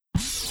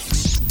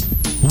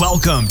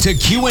Welcome to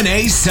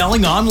Q&A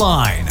Selling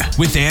Online,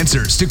 with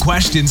answers to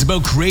questions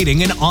about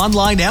creating an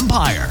online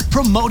empire,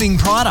 promoting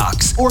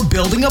products, or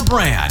building a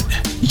brand.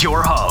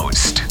 Your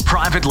host,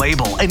 private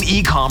label and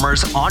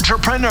e-commerce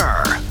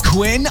entrepreneur,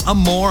 Quinn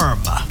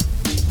Amorm.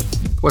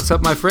 What's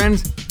up, my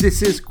friends?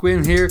 This is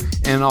Quinn here,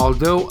 and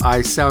although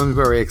I sound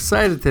very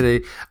excited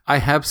today, I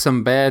have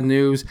some bad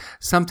news,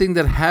 something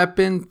that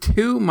happened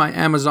to my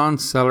Amazon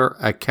seller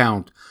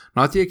account.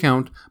 Not the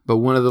account, but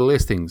one of the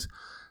listings.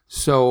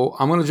 So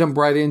I'm going to jump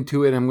right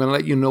into it. I'm going to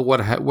let you know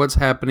what's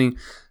happening.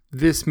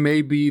 This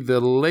may be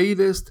the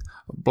latest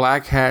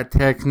black hat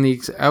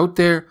techniques out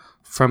there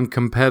from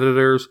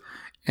competitors.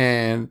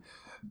 And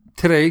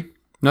yesterday,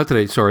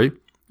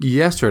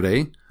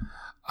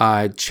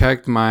 I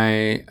checked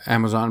my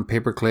Amazon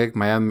pay-per-click,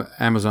 my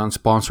Amazon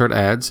sponsored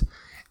ads,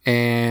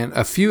 and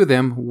a few of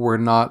them were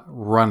not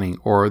running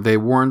or they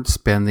weren't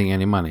spending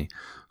any money.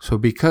 So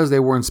because they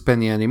weren't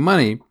spending any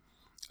money,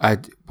 I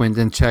went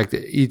and checked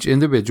each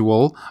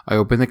individual. I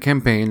opened the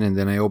campaign and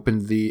then I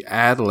opened the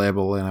ad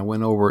level and I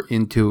went over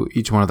into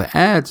each one of the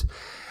ads.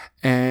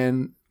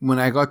 And when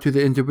I got to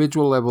the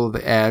individual level of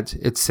the ads,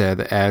 it said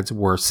the ads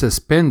were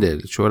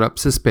suspended. It showed up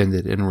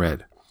suspended in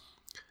red.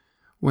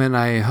 When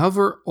I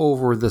hover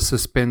over the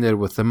suspended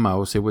with the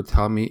mouse, it would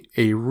tell me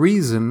a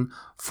reason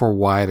for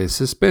why it is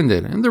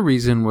suspended. And the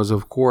reason was,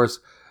 of course,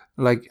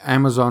 like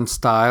Amazon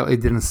style, it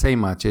didn't say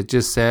much. It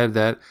just said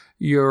that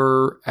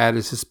your ad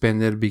is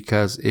suspended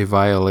because it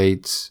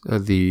violates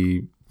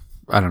the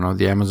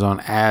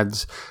Amazon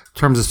ads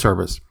terms of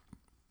service.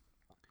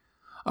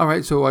 All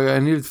right, so I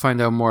needed to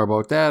find out more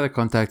about that. I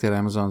contacted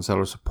Amazon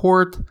seller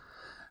support.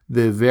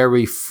 The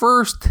very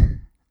first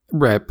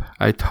rep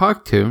I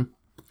talked to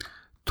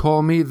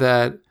told me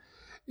that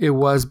it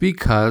was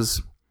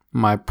because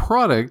my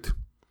product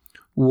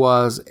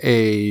was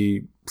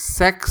a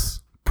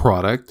sex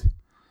product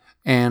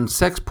and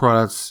sex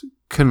products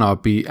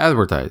cannot be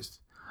advertised.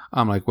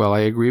 I'm like, well,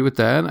 I agree with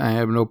that. I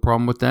have no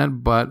problem with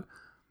that, but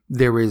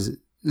there is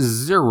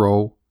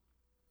zero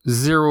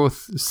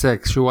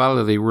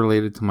sexuality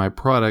related to my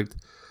product.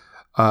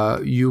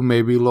 You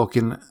may be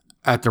looking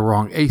at the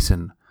wrong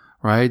ASIN,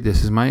 right?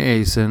 This is my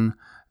ASIN.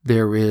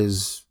 There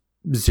is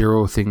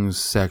zero things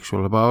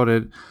sexual about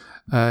it.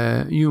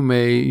 You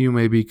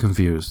may be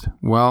confused.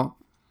 Well,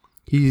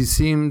 he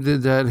seemed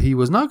that he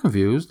was not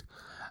confused,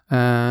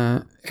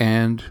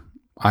 and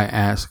I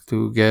asked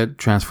to get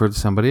transferred to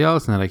somebody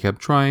else, and then I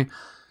kept trying.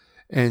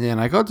 And then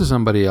I got to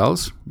somebody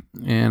else,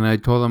 and I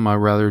told them I'd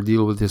rather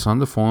deal with this on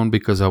the phone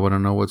because I want to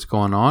know what's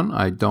going on.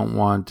 I don't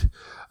want,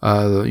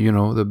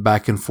 the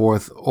back and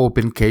forth,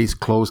 open case,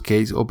 closed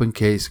case, open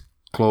case,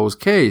 closed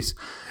case.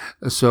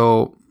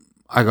 So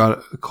I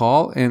got a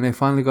call, and I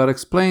finally got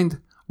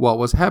explained what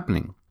was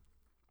happening.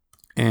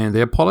 And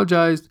they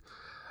apologized.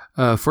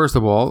 First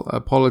of all,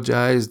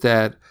 apologized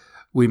that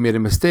we made a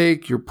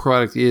mistake. Your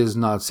product is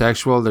not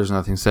sexual. There's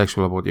nothing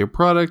sexual about your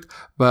product,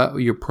 but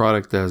your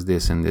product does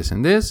this and this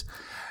and this.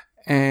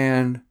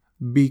 And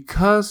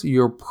because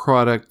your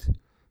product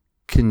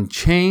can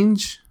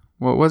change,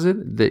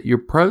 that your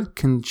product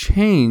can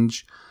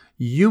change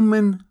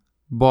human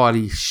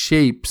body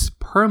shapes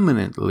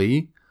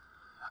permanently,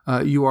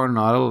 you are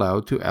not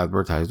allowed to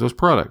advertise those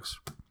products.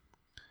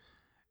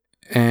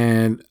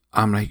 And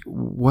I'm like,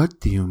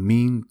 what do you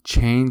mean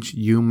change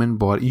human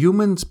body?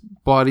 Human's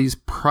body's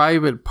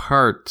private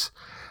parts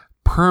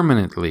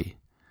permanently.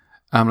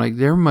 I'm like,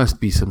 there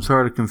must be some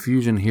sort of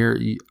confusion here.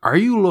 Are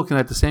you looking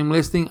at the same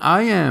listing?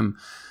 I am.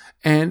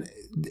 And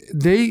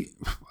they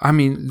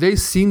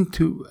seem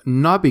to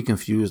not be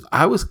confused.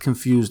 I was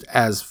confused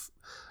as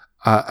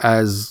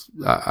I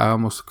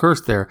almost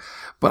cursed there,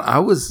 but I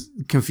was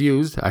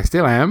confused. I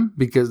still am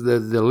because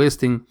the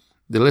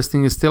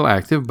listing is still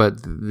active,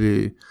 but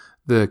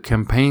the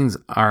campaigns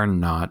are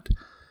not.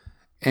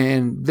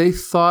 And they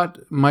thought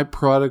my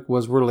product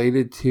was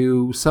related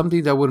to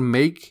something that would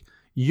make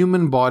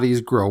human bodies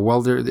grow.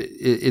 Well,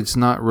 it's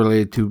not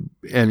related to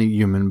any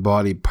human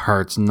body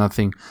parts,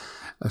 nothing.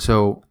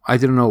 So I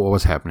didn't know what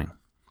was happening.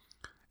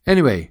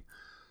 Anyway,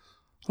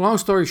 long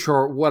story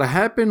short, what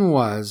happened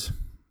was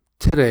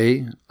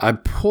today I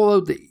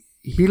pulled out the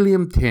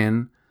helium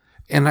tin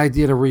and I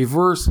did a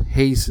reverse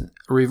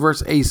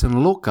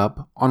ASIN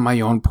lookup on my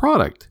own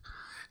product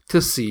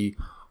to see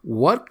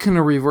what can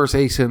a reverse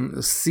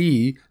ASIN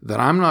see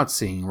that I'm not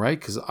seeing, right?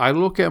 Because I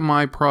look at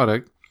my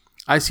product,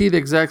 I see the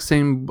exact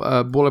same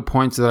bullet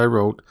points that I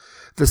wrote,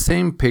 the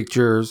same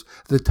pictures,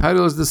 the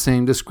title is the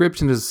same,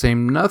 description is the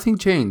same, nothing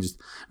changed,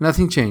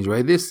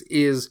 right? This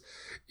is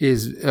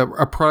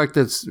a product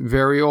that's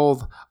very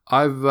old.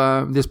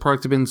 This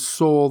product has been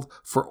sold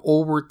for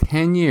over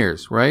 10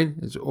 years, right?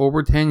 It's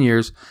over 10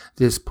 years.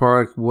 This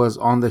product was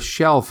on the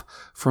shelf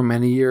for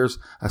many years,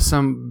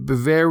 some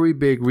very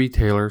big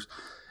retailers,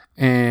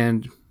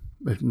 and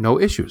no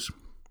issues.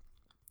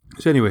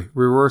 So anyway,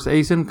 reverse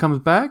ASIN comes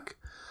back.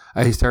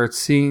 I start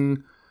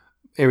seeing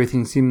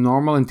everything seem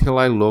normal until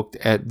I looked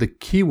at the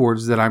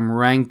keywords that I'm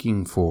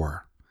ranking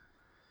for.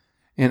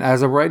 And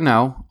as of right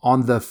now,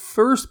 on the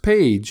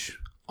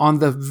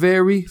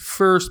very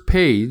first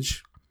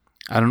page,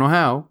 I don't know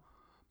how,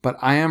 but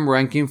I am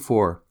ranking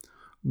for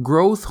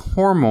growth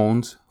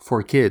hormones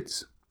for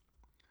kids.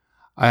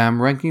 I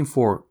am ranking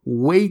for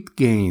weight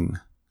gain.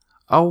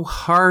 How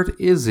hard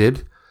is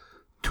it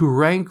to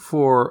rank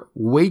for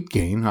weight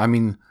gain? I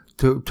mean,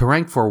 to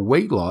rank for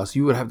weight loss,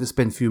 you would have to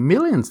spend a few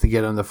millions to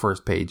get on the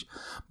first page.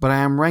 But I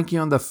am ranking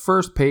on the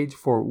first page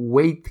for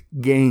weight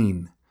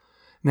gain.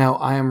 Now,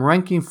 I am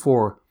ranking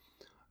for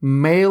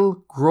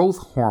male growth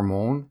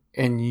hormone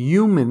and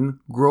human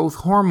growth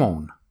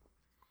hormone.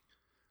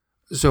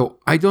 So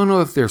I don't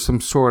know if there's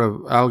some sort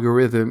of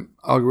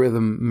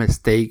algorithm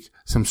mistake,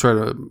 some sort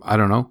of, I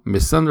don't know,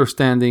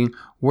 misunderstanding,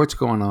 what's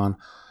going on,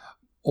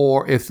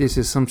 or if this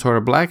is some sort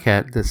of black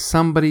hat that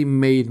somebody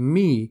made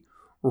me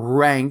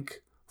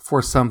rank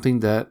for something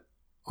that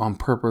on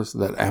purpose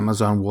that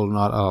Amazon will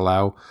not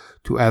allow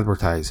to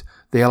advertise.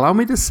 They allow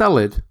me to sell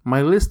it.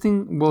 My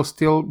listing will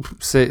still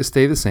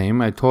stay the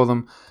same. I told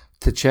them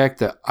to check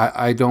that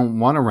I don't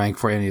want to rank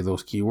for any of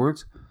those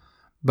keywords,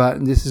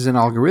 but this is an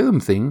algorithm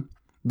thing.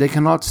 They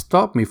cannot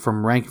stop me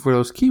from ranking for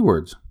those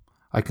keywords.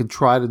 I could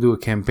try to do a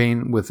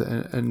campaign with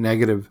a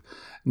negative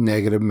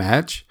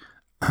match,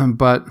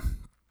 but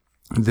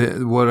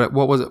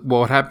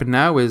what happened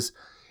now is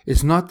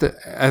it's not the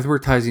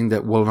advertising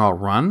that will not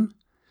run,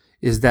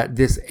 is that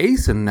this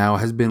ASIN now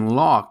has been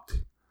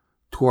locked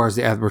towards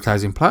the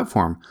advertising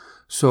platform.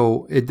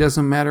 So it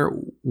doesn't matter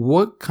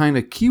what kind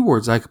of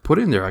keywords I could put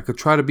in there. I could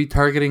try to be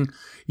targeting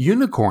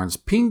unicorns,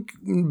 pink,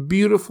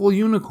 beautiful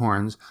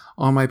unicorns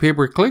on my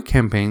pay-per-click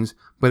campaigns,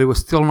 but it was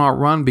still not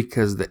run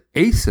because the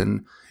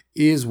ASIN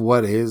is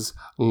what is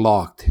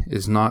locked.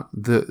 It's not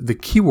the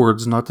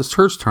keywords, not the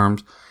search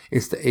terms.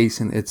 It's the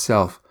ASIN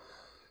itself.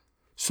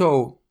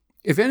 So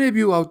if any of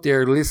you out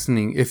there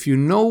listening, if you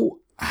know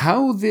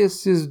how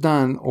this is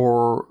done,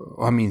 or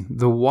I mean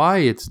the why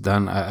it's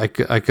done, I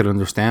could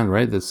understand,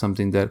 right? That's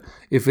something that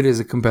if it is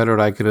a competitor,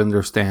 I could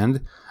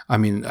understand. I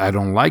mean, I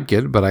don't like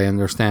it, but I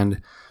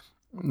understand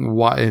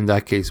why, in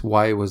that case,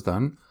 why it was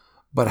done.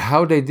 But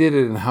how they did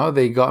it and how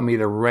they got me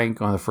to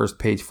rank on the first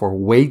page for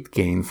weight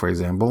gain, for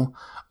example,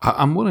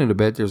 I'm willing to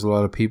bet there's a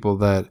lot of people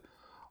that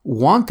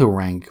want to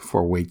rank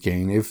for weight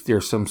gain if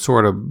there's some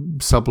sort of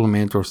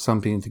supplement or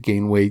something to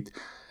gain weight.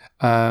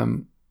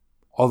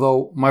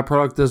 Although my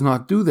product does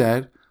not do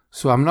that,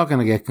 so I'm not going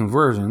to get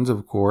conversions,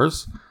 of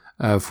course,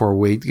 for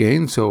weight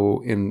gain.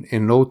 So in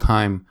no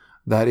time,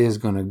 that is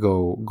going to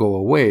go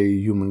away.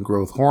 Human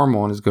growth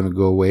hormone is going to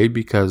go away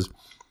because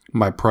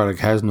my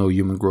product has no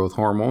human growth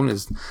hormone.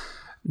 It's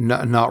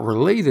not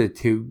related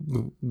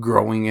to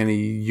growing any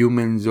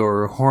humans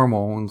or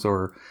hormones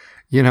or,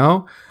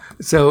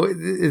 So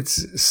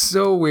it's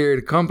so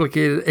weird,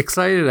 complicated,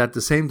 excited at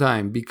the same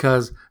time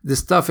because this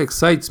stuff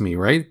excites me,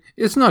 right?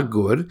 It's not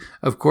good.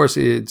 Of course,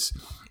 it's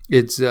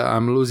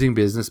I'm losing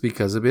business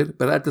because of it.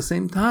 But at the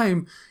same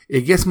time,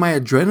 it gets my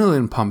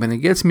adrenaline pumping. It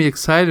gets me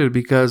excited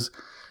because,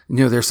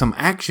 there's some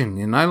action.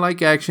 And I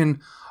like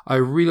action. I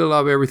really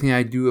love everything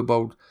I do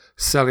about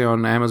selling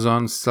on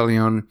Amazon, selling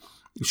on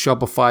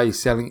Shopify,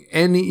 selling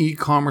any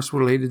e-commerce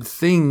related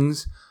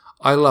things.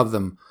 I love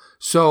them.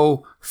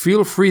 So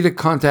feel free to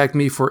contact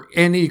me for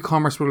any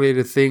e-commerce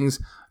related things,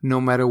 no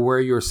matter where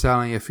you're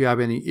selling. If you have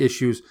any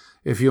issues,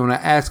 if you want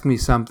to ask me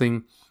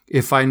something,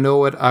 if I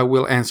know it, I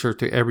will answer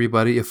to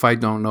everybody. If I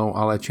don't know,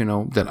 I'll let you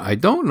know that I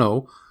don't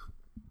know,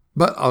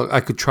 but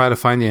I could try to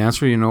find the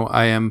answer.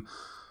 I am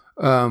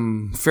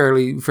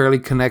fairly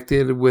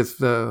connected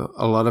with a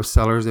lot of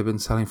sellers. They've been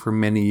selling for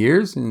many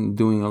years and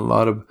doing a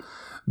lot of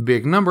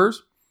big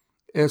numbers.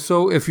 And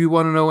so if you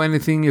want to know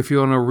anything, if you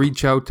want to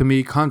reach out to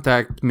me,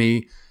 contact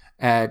me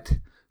at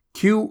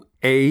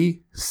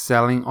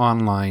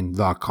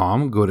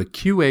QASellingOnline.com. Go to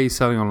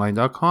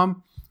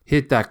QASellingOnline.com,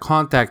 hit that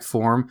contact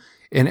form,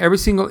 and every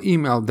single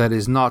email that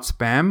is not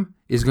spam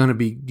is going to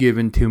be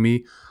given to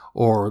me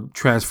or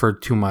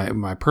transferred to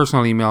my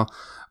personal email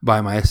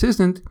by my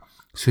assistant.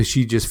 So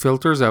she just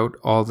filters out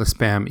all the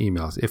spam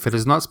emails. If it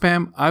is not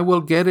spam, I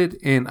will get it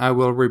and I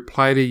will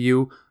reply to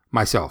you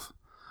myself.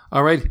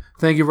 All right.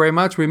 Thank you very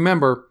much.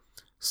 Remember,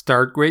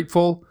 start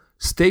grateful,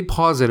 stay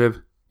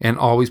positive, and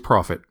always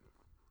profit.